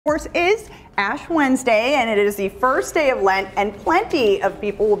Course is Ash Wednesday, and it is the first day of Lent, and plenty of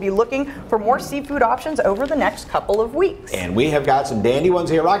people will be looking for more seafood options over the next couple of weeks. And we have got some dandy ones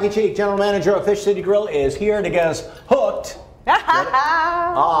here. Rocky Cheek, General Manager of Fish City Grill, is here to get us hooked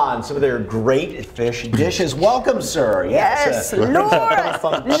on some of their great fish dishes. Welcome, sir. Yes, lure us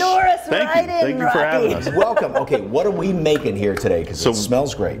right in, Thank you for having us. Welcome. Okay, what are we making here today? Because it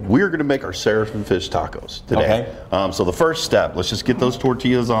smells great. We're going to make our seraphim fish tacos today. Okay. So the first step, let's just get those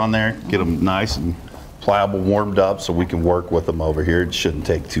tortillas on there, get them nice and pliable, warmed up, so we can work with them over here. It shouldn't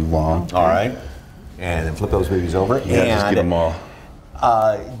take too long. All right. And then flip those babies over. Yeah, and just get them all.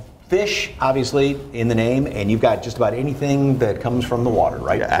 Fish, obviously, in the name, and you've got just about anything that comes from the water,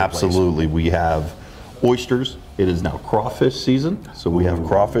 right? Yeah, absolutely. We have oysters. It is now crawfish season, so we have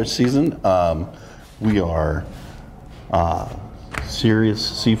crawfish season. We are serious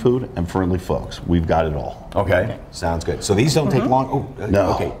seafood and friendly folks. We've got it all. Okay, sounds good. So these don't take long. Oh,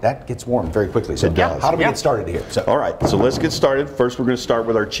 no. Okay, that gets warm very quickly. So it does. How do we get started here? So, all right, so let's get started. First, we're going to start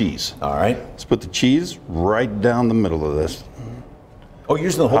with our cheese. All right. Let's put the cheese right down the middle of this. Oh, you're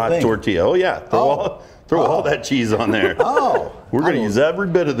using the whole hot thing? Tortilla. Oh yeah, throw all that cheese on there. We're going to use every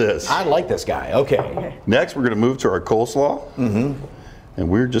bit of this. I like this guy. Okay. Next, we're going to move to our coleslaw, and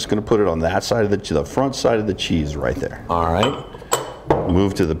we're just going to put it on that side of the front side of the cheese right there. All right.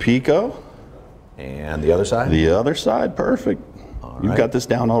 Move to the pico. And the other side? The other side, perfect. You've got this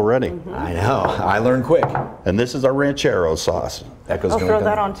down already. I know. I learned quick. And this is our ranchero sauce. That goes. Throw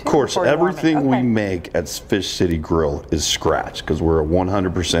that on too. Of course, everything we make at Fish City Grill is scratch, because we're a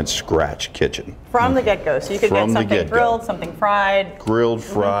 100% scratch kitchen. From the get-go, so you could get something grilled, something fried. Grilled,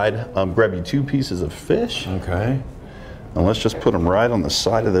 fried. Grab you 2 pieces of fish. Okay. And let's just put them right on the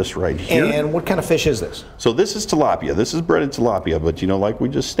side of this right here. And what kind of fish is this? So this is tilapia. This is breaded tilapia, but you know, like we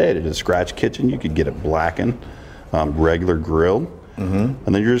just stated, a scratch kitchen, you could get it blackened, regular grilled. And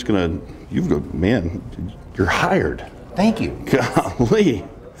then you're just gonna, man, you're hired. Thank you. Golly.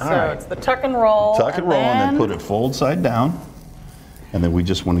 So it's the tuck and roll. Tuck and roll, and then put it fold side down. And then we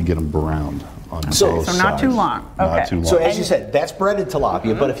just want to get them browned on both sides. So not too long. Okay. Not too long. So as you said, that's breaded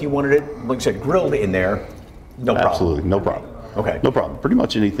tilapia, but if you wanted it, like you said, grilled in there, no problem. Absolutely, no problem. Okay. No problem. Pretty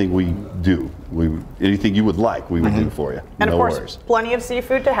much anything we do, anything you would like, we would do for you. And no of course, worries. plenty of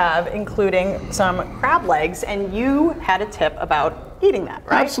seafood to have, including some crab legs. And you had a tip about eating that,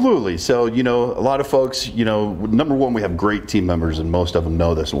 right? Absolutely. So, you know, a lot of folks, you know, number one, we have great team members, and most of them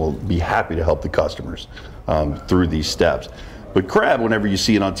know this, and we'll be happy to help the customers through these steps. But crab, whenever you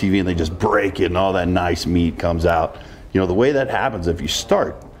see it on TV and they just break it and all that nice meat comes out, you know, the way that happens, if you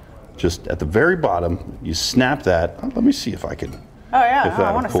start just at the very bottom, you snap that. Let me see if I can. Oh yeah,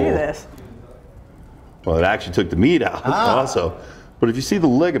 I want to see this. Well, it actually took the meat out also. But if you see the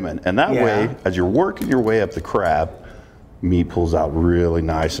ligament, and that way, as you're working your way up the crab, meat pulls out really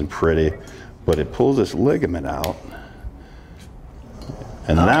nice and pretty, but it pulls this ligament out.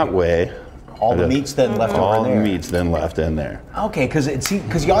 And that way, all the meat's then left over there. All the meat's then left in there. Okay, because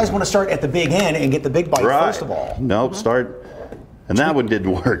you always want to start at the big end and get the big bite first of all. Nope, start. And that one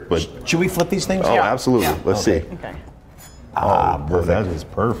didn't work, but should we flip these things? Oh, absolutely. Yeah. Let's see. Okay. Perfect. That is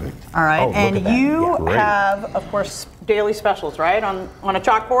perfect. All right, and you Yeah, have, of course, daily specials, right? On a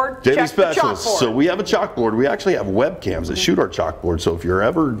chalkboard. Daily Check specials. The chalkboard. So we have a chalkboard. We actually have webcams that shoot our chalkboard. So if you're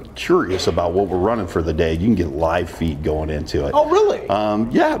ever curious about what we're running for the day, you can get live feed going into it. Oh, really?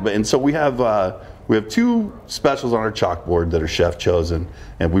 Yeah, and so we have 2 specials on our chalkboard that are chef chosen,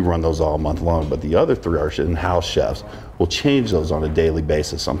 and we run those all month long. But the other 3 are in-house chefs. We'll change those on a daily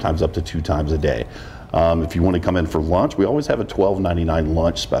basis, sometimes up to 2 times a day. If you want to come in for lunch, we always have a $12.99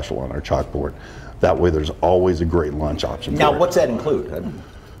 lunch special on our chalkboard. That way, there's always a great lunch option. Now, what's that include?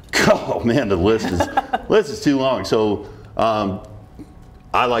 Oh man, the list is too long. So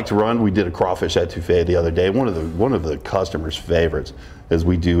I like to run. We did a crawfish etouffee the other day. One of the customers' favorites is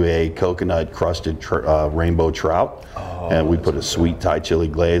we do a coconut crusted rainbow trout, and we put a sweet Thai chili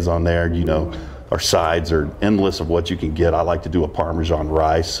glaze on there. You know, our sides are endless of what you can get. I like to do a Parmesan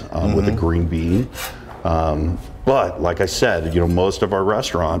rice with a green bean. But like I said, you know, most of our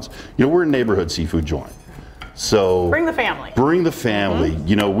restaurants, you know, we're a neighborhood seafood joint. So bring the family. Bring the family.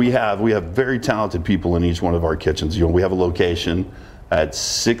 You know, we have very talented people in each one of our kitchens. You know, we have a location at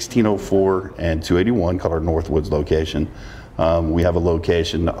 1604 and 281 called our Northwoods location. We have a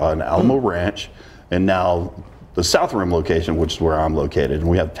location on Alamo Ranch, and now the South Rim location, which is where I'm located, and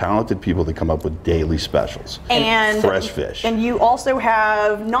we have talented people that come up with daily specials and fresh fish. And you also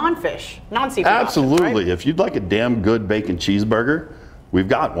have non-seafood Absolutely. options, right? If you'd like a damn good bacon cheeseburger, we've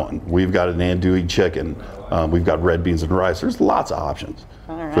got one. We've got an andouille chicken. We've got red beans and rice. There's lots of options.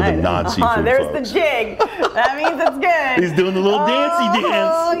 All right. for the non-seafood There's folks. the jig. That means it's good. He's doing the little dancey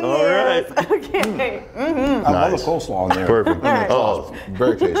dance. All yes. right. Okay. I love the coleslaw in there. Perfect. right. Oh,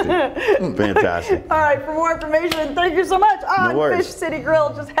 Very tasty. fantastic. All right, for more information, thank you so much on worries. Fish City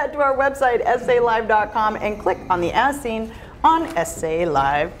Grill. Just head to our website, salive.com, and click on the As Seen on SA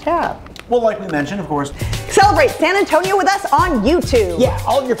Live tab. Well, like we mentioned, of course. Celebrate San Antonio with us on YouTube. Yeah,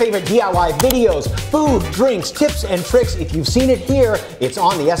 all of your favorite DIY videos, food, drinks, tips, and tricks. If you've seen it here, it's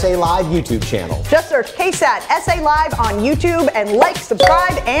on the SA Live YouTube channel. Just search KSAT SA Live on YouTube and like,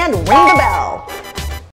 subscribe, and ring the bell.